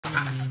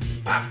pop,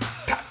 pop.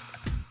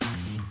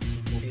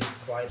 Feel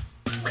quite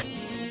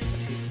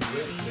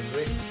the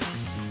wrist.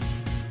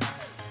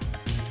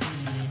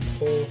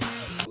 Pull.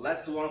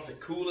 That's one of the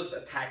coolest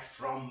attacks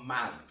from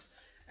Mount,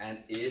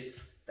 and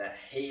it's the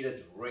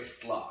hated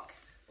wrist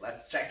locks.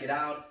 Let's check it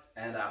out,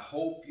 and I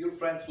hope your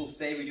friends will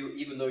stay with you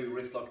even though you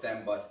wrist lock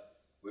them, but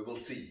we will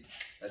see.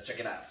 Let's check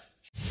it out.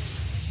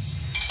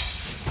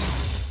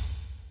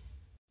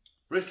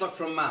 Wrist lock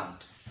from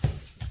Mount.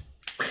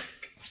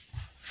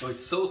 So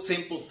it's so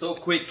simple, so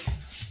quick,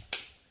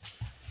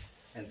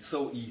 and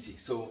so easy.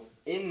 So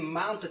in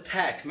Mount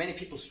attack, many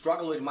people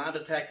struggle with Mount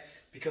attack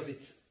because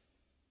it's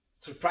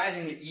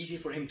surprisingly easy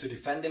for him to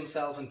defend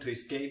himself and to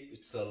escape.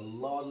 It's a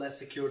lot less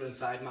secure than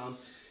side mount,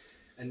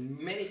 and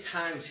many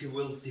times he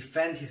will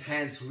defend his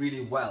hands really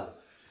well.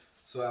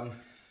 So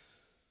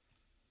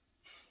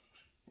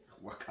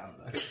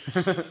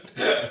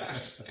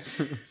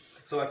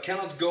so I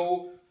cannot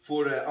go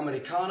for the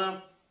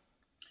Americana,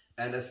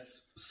 and as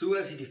soon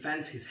as he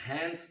defends his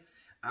hands,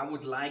 I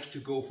would like to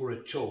go for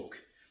a choke.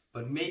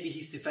 But maybe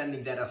he's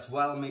defending that as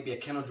well. Maybe I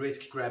cannot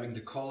risk grabbing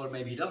the collar.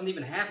 Maybe he doesn't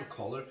even have a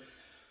collar.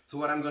 So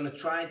what I'm going to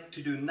try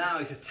to do now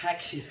is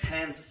attack his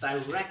hands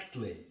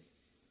directly.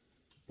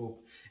 Boom.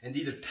 And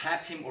either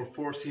tap him or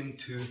force him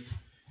to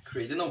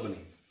create an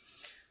opening.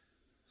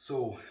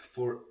 So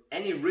for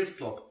any wrist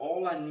lock,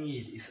 all I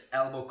need is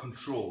elbow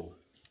control.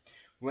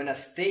 When I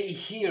stay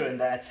here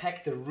and I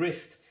attack the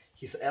wrist,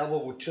 his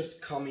elbow would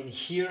just come in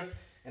here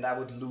and I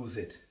would lose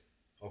it.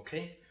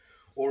 Okay?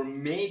 Or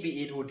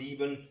maybe it would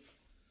even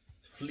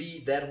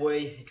flee that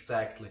way.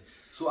 Exactly.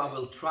 So I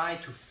will try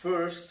to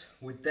first,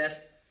 with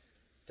that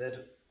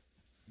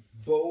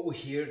bow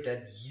here,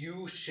 that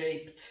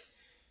U-shaped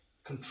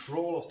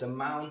control of the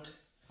mount,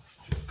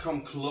 to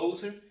come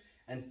closer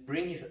and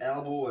bring his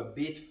elbow a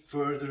bit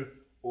further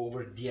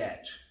over the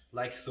edge,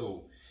 like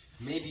so.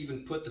 Maybe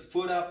even put the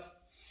foot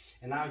up,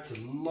 and now it's a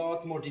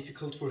lot more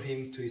difficult for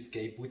him to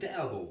escape with the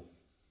elbow.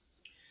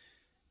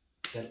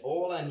 Then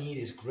all I need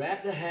is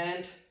grab the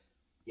hand,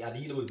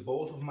 ideally with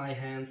both of my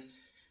hands,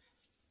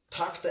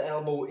 tuck the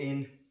elbow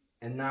in,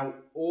 and now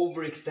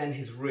overextend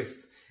his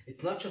wrist.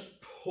 It's not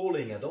just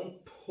pulling, I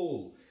don't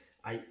pull,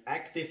 I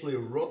actively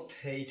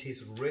rotate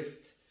his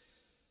wrist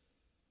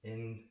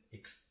in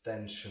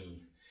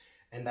extension.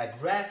 And I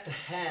grab the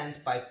hand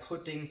by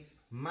putting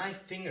my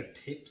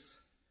fingertips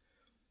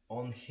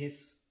on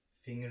his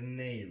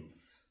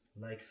fingernails,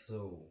 like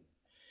so.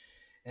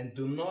 And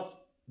do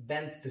not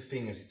bend the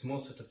fingers, it's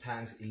most of the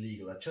times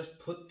illegal. I just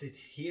put it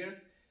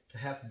here to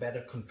have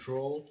better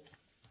control,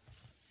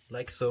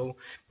 like so.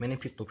 Many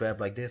people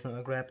grab like this. Now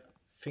I grab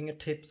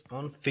fingertips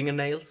on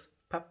fingernails,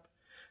 pop,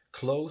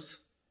 close,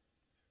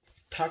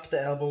 tuck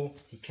the elbow.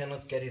 He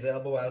cannot get his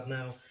elbow out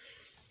now.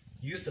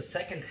 Use the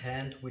second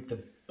hand with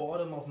the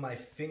bottom of my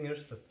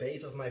fingers, the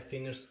base of my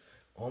fingers,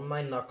 on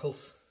my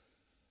knuckles,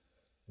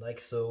 like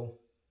so.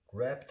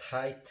 Grab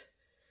tight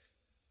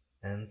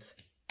and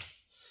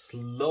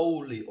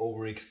slowly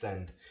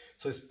overextend.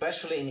 So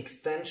especially in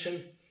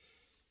extension,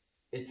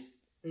 it's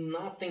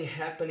nothing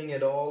happening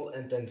at all,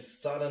 and then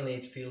suddenly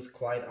it feels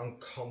quite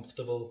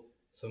uncomfortable.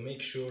 So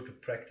make sure to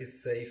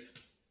practice safe.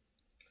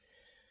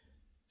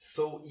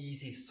 So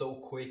easy, so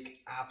quick,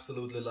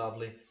 absolutely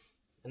lovely.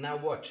 And now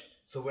watch.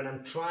 So when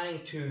I'm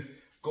trying to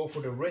go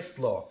for the wrist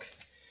lock,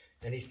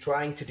 and he's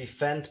trying to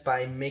defend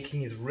by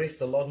making his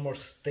wrist a lot more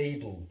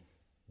stable.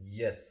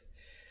 Yes.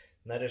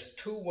 Now there's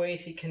two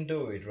ways he can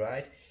do it,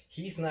 right?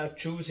 He's now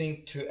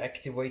choosing to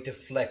activate the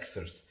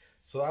flexors.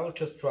 So I will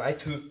just try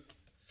to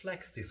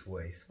flex this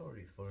way.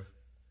 Sorry for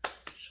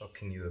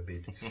shocking you a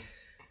bit.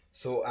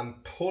 So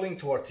I'm pulling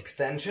towards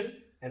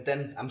extension, and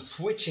then I'm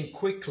switching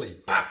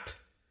quickly. Pop!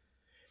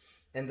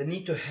 And I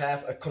need to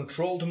have a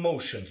controlled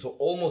motion. So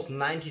almost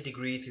 90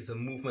 degrees is a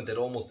movement that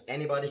almost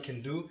anybody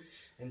can do.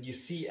 And you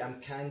see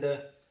I'm kind of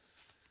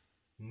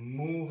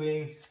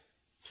moving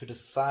to the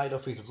side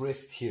of his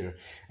wrist here.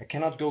 I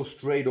cannot go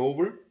straight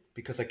over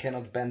because I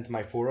cannot bend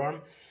my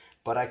forearm,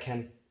 but I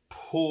can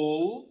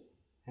pull,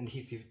 and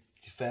he's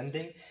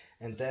defending,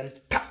 and then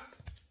pop!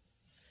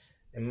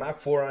 And my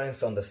forearm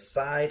is on the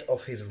side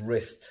of his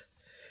wrist.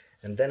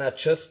 And then I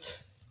just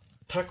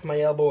tuck my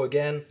elbow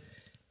again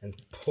and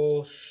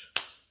push,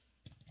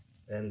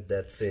 and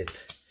that's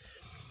it.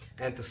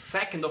 And the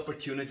second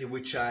opportunity,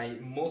 which I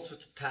most of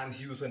the times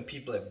use when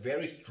people have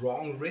very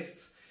strong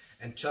wrists,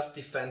 and just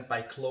defend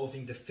by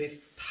closing the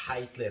fist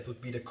tightly, as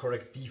would be the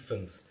correct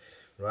defense,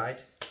 right?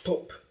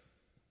 Pop.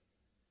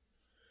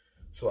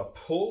 So I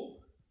pull,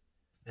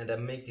 and I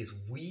make this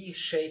V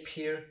shape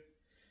here,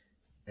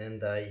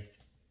 and I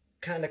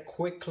kind of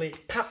quickly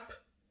pop,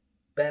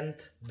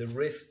 bend the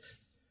wrist,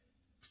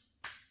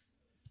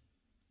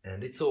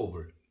 and it's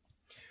over.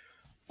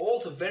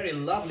 Also very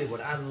lovely, what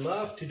I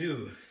love to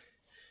do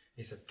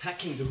is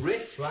attacking the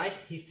wrist, right?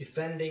 He's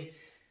defending,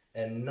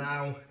 and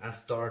now I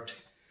start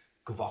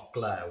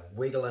gwakla,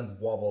 wiggle and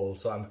wobble.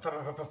 So I'm pop,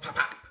 pop, pop, pop,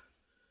 pop,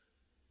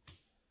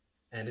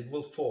 and it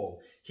will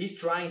fall. He's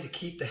trying to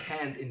keep the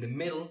hand in the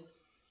middle,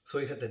 so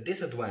he's at a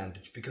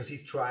disadvantage because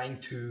he's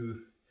trying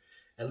to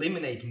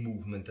eliminate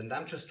movement, and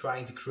I'm just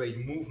trying to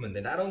create movement,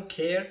 and I don't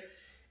care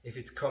if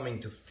it's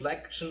coming to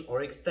flexion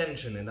or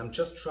extension, and I'm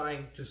just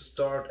trying to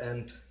start,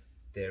 and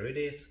there it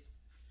is.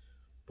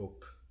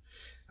 Boop.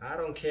 I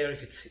don't care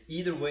if it's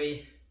either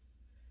way,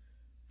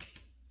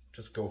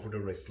 just go for the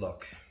wrist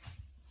lock.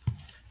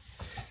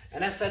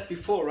 And as said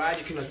before, right,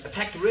 you can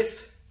attack the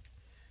wrist,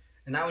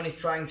 and now when he's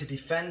trying to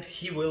defend,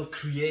 he will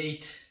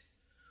create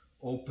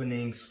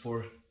openings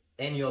for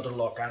any other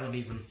lock. I don't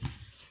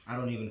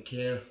even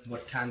care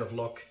what kind of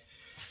lock.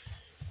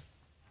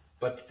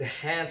 But the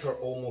hands are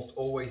almost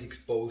always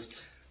exposed,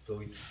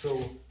 so it's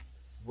so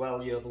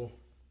valuable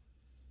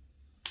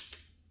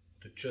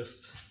to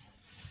just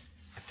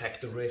attack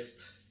the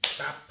wrist,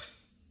 tap,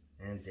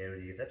 and there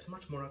it is. That's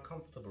much more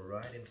uncomfortable,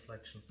 right, in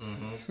flexion?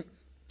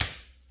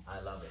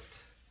 I love it.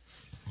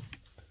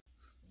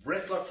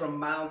 Wrist lock from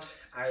mount.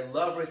 I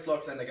love wrist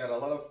locks, and I got a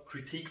lot of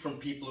critique from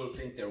people who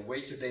think they're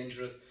way too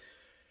dangerous.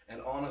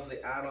 And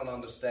honestly, I don't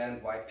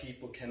understand why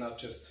people cannot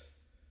just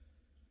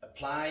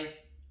apply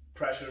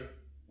pressure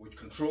with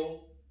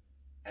control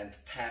and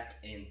tap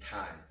in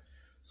time.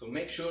 So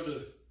make sure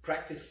to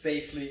practice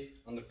safely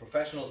under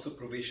professional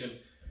supervision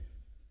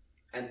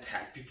and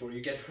tap before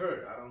you get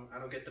hurt. I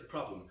don't get the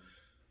problem.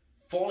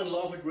 Fall in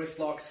love with wrist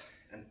locks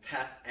and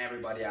tap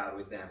everybody out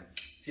with them.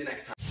 See you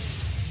next time.